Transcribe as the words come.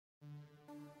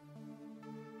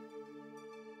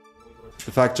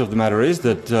The fact of the matter is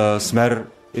that Smer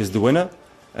is the winner,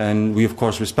 and we of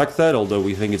course respect that, although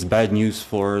we think it's bad news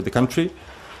for the country.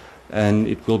 And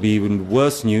it will be even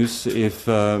worse news if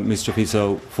Mr.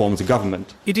 Fico forms a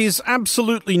government. It is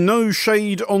absolutely no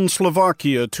shade on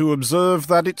Slovakia to observe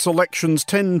that its elections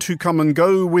tend to come and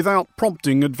go without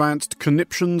prompting advanced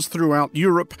conniptions throughout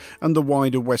Europe and the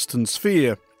wider Western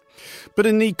sphere. But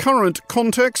in the current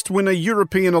context, when a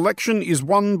European election is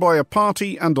won by a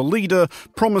party and a leader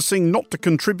promising not to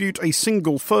contribute a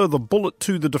single further bullet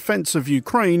to the defence of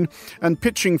Ukraine and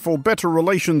pitching for better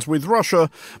relations with Russia,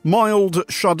 mild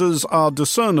shudders are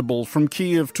discernible from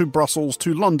Kiev to Brussels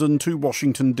to London to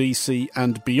Washington DC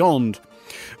and beyond.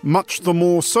 Much the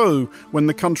more so when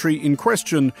the country in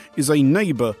question is a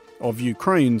neighbour of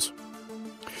Ukraine's.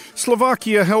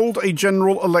 Slovakia held a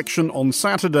general election on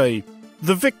Saturday.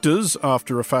 The victors,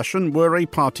 after a fashion, were a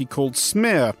party called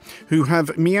Smer, who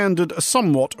have meandered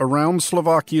somewhat around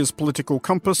Slovakia's political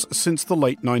compass since the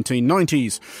late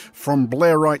 1990s, from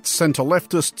Blairite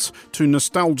centre-leftists to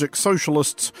nostalgic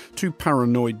socialists to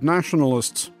paranoid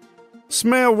nationalists.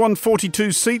 Smer won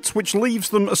 42 seats, which leaves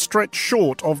them a stretch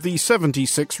short of the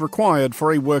 76 required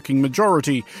for a working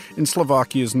majority in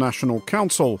Slovakia's National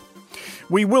Council.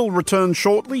 We will return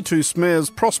shortly to Smer's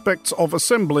prospects of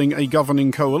assembling a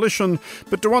governing coalition,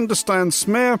 but to understand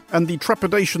Smer and the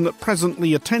trepidation that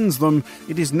presently attends them,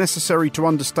 it is necessary to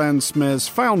understand Smer's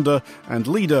founder and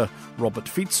leader, Robert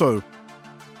Fico.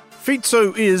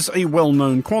 Fico is a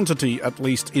well-known quantity, at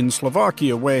least in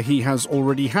Slovakia, where he has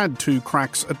already had 2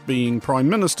 cracks at being Prime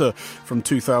Minister, from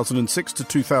 2006 to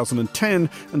 2010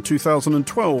 and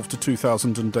 2012 to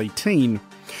 2018.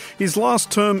 His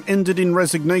last term ended in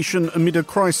resignation amid a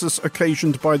crisis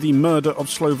occasioned by the murder of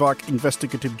Slovak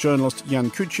investigative journalist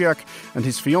Jan Kuciak and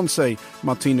his fiancée,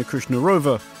 Martina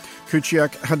Kušnírová.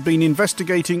 Kuciak had been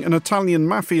investigating an Italian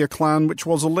mafia clan which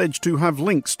was alleged to have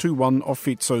links to one of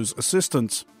Fico's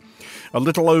assistants. A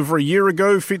little over a year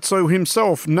ago, Fico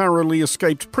himself narrowly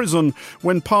escaped prison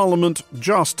when Parliament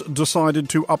just decided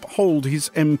to uphold his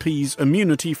MP's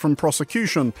immunity from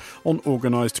prosecution on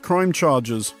organised crime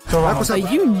charges. Are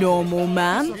you normal,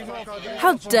 man?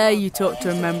 How dare you talk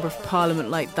to a Member of Parliament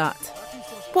like that?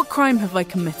 What crime have I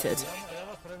committed?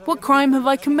 What crime have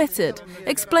I committed?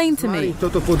 Explain to me.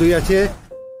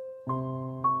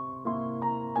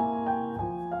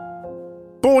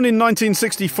 Born in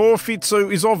 1964,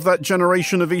 Fico is of that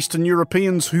generation of Eastern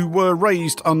Europeans who were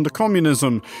raised under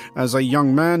communism. As a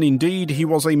young man, indeed, he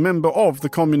was a member of the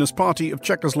Communist Party of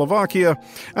Czechoslovakia,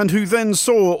 and who then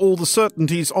saw all the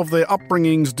certainties of their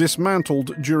upbringings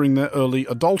dismantled during their early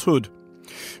adulthood.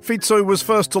 Fico was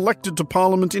first elected to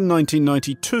Parliament in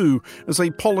 1992 as a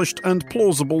polished and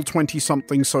plausible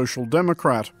 20-something social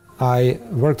democrat. I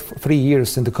worked for 3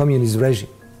 years in the communist regime.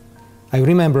 I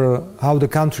remember how the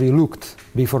country looked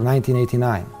before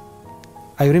 1989.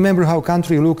 I remember how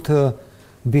country looked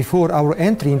before our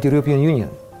entry into the European Union.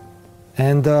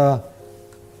 And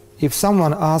if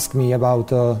someone asked me about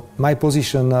my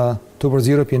position towards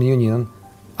the European Union,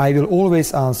 I will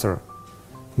always answer,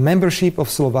 membership of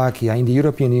Slovakia in the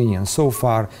European Union so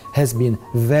far has been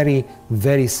very,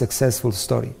 very successful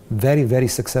story. Very, very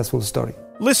successful story.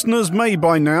 Listeners may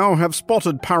by now have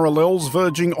spotted parallels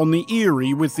verging on the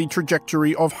eerie with the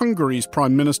trajectory of Hungary's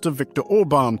Prime Minister Viktor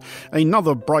Orbán,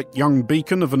 another bright young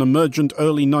beacon of an emergent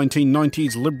early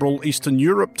 1990s liberal Eastern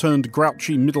Europe turned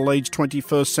grouchy middle-aged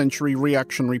 21st century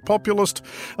reactionary populist,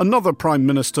 another Prime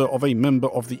Minister of a member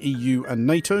of the EU and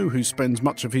NATO who spends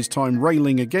much of his time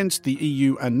railing against the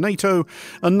EU and NATO,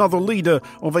 another leader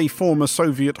of a former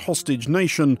Soviet hostage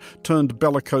nation turned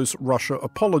bellicose Russia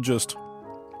apologist.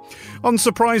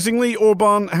 Unsurprisingly,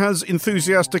 Orbán has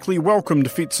enthusiastically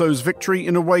welcomed Fico's victory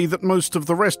in a way that most of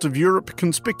the rest of Europe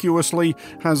conspicuously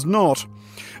has not.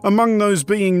 Among those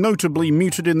being notably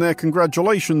muted in their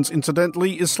congratulations,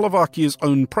 incidentally, is Slovakia's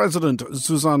own president,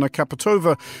 Zuzana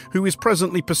Kapitova, who is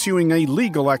presently pursuing a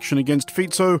legal action against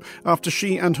Fico after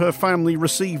she and her family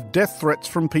received death threats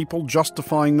from people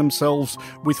justifying themselves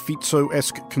with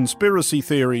Fico-esque conspiracy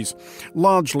theories,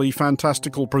 largely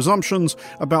fantastical presumptions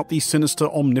about the sinister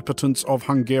omnipotence of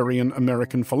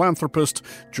Hungarian-American philanthropist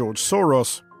George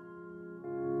Soros.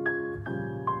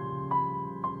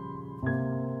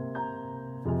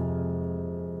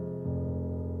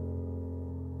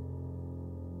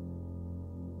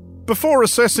 Before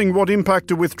assessing what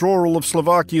impact a withdrawal of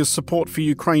Slovakia's support for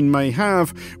Ukraine may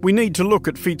have, we need to look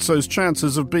at Fico's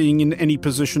chances of being in any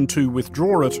position to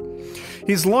withdraw it.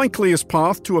 His likeliest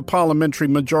path to a parliamentary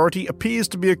majority appears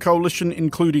to be a coalition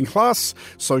including Hlas,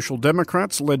 Social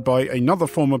Democrats led by another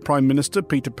former Prime Minister,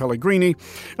 Peter Pellegrini,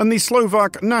 and the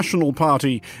Slovak National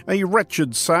Party, a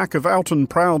wretched sack of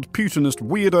out-and-proud Putinist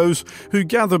weirdos who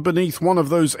gather beneath one of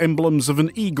those emblems of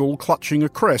an eagle clutching a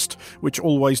crest, which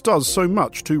always does so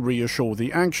much to reassure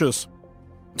the anxious.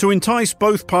 To entice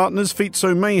both partners,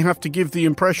 Fico may have to give the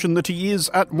impression that he is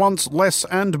at once less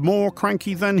and more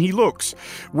cranky than he looks,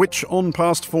 which on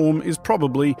past form is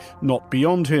probably not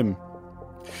beyond him.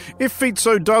 If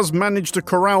Fico does manage to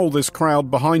corral this crowd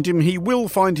behind him, he will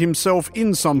find himself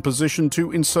in some position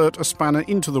to insert a spanner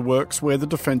into the works where the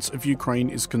defence of Ukraine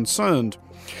is concerned.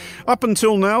 Up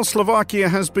until now, Slovakia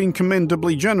has been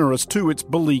commendably generous to its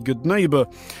beleaguered neighbour.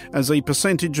 As a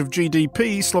percentage of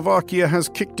GDP, Slovakia has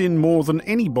kicked in more than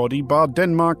anybody bar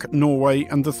Denmark, Norway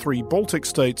and the 3 Baltic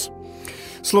states.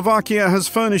 Slovakia has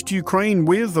furnished Ukraine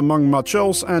with, among much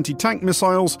else, anti-tank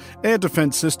missiles, air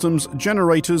defence systems,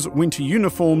 generators, winter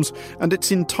uniforms, and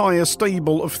its entire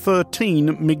stable of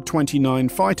 13 MiG-29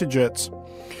 fighter jets.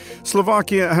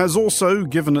 Slovakia has also,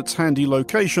 given its handy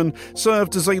location,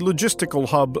 served as a logistical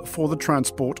hub for the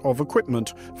transport of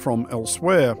equipment from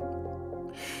elsewhere.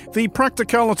 The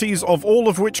practicalities of all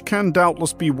of which can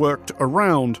doubtless be worked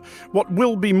around. What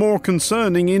will be more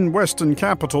concerning in Western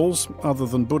capitals, other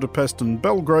than Budapest and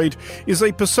Belgrade, is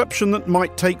a perception that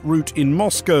might take root in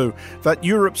Moscow, that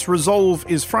Europe's resolve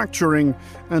is fracturing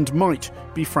and might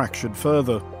be fractured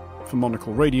further. For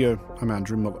Monocle Radio, I'm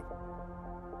Andrew Mueller.